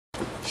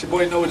It's your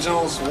boy Noah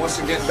Jones, once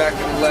again back in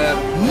the lab.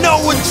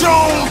 Noah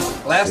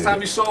Jones! Last time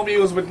you saw me, it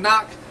was with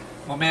Knock.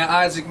 My man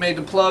Isaac made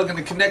the plug and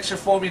the connection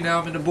for me. Now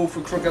I'm in the booth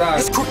with Crooked Eye.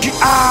 It's Crooked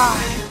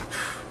Eye!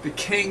 The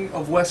king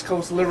of West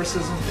Coast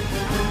lyricism.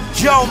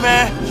 Yo,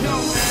 man!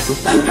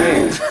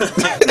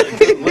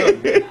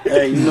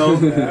 Hey, you know,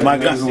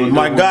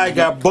 my guy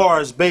got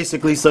bars,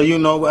 basically, so, you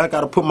know, I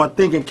gotta put my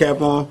thinking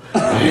cap on,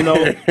 you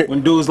know,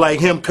 when dudes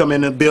like him come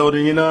in the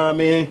building, you know what I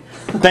mean?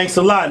 Thanks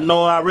a lot,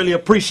 Noah, I really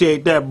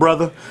appreciate that,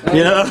 brother,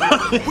 you know?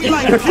 We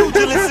like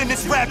pugilists in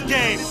this rap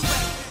game.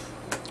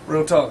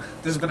 Real talk.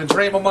 This has been a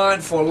dream of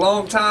mine for a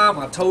long time.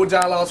 I told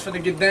y'all I was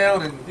finna get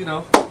down, and, you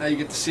know, now you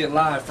get to see it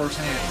live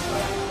firsthand.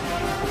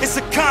 It's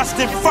a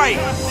constant fight.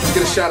 Let's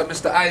get a shot at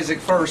Mr. Isaac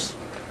first.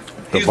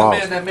 He's the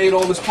man that made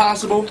all this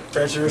possible.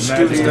 Treasure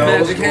Studios,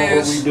 magic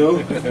hands, what we do.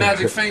 with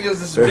magic fingers.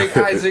 This is Big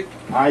Isaac.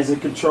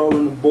 Isaac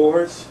controlling the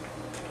boards.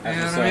 You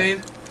know what I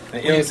mean?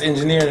 The illest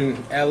engineer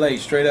in LA,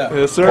 straight up.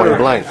 Yes, sir. Point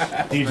blank.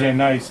 DJ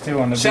Nice too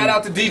on the beat. Shout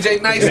out to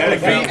DJ Nice on the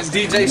beat and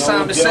DJ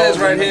Simon Says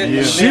right here.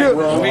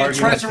 We in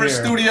Treacherous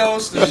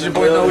Studios. This is your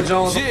boy Noah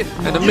Jones.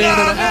 And the man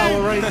of the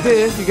hour right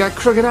there. You got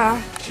Crooked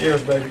Eye.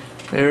 Cheers, baby.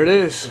 There it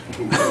is.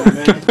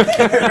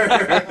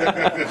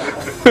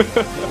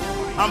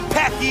 I'm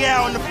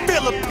Pacquiao in the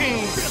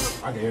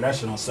Philippines. I can hear that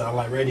shit on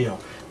Satellite Radio.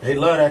 They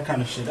love that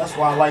kind of shit. That's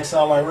why I like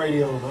Satellite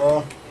Radio,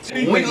 bro.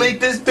 When we link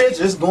this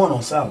bitch, it's going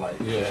on Satellite.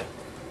 Yeah.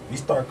 You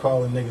start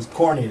calling niggas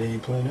corny, they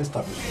ain't playing this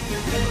type of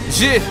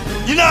shit.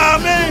 You know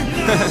what I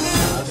mean?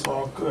 That's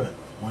all good.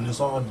 When it's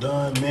all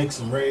done,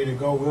 mixed, and ready to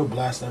go, we'll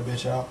blast that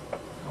bitch out.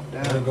 I'm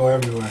It'll down. go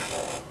everywhere.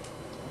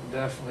 I'm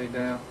definitely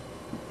down.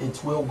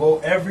 It will go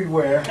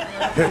everywhere.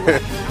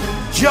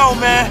 Yo,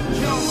 man.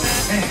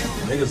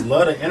 Niggas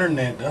love the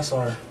internet. That's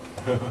our...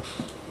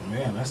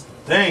 Man, that's the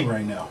thing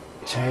right now.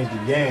 Change the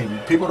game.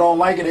 People don't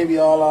like it. They be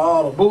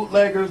all the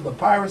bootleggers, the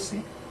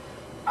piracy.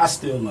 I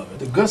still love it.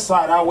 The good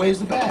side outweighs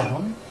the bad,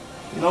 homie.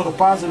 You know, the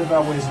positive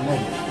outweighs the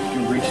negative. You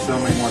can reach so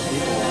many more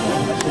people.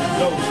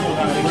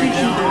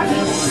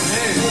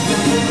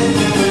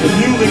 The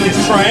music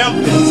is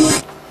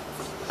triumphant.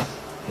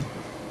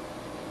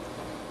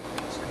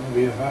 It's gonna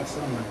be a hot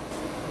summer.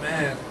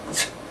 Man.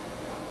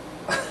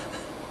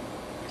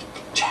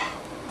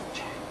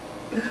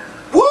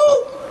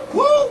 Woo!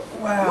 Woo!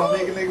 Wow,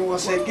 nigga wanna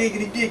say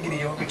giggity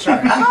giggity on the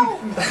track.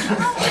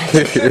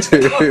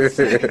 Giggity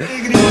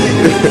giggity.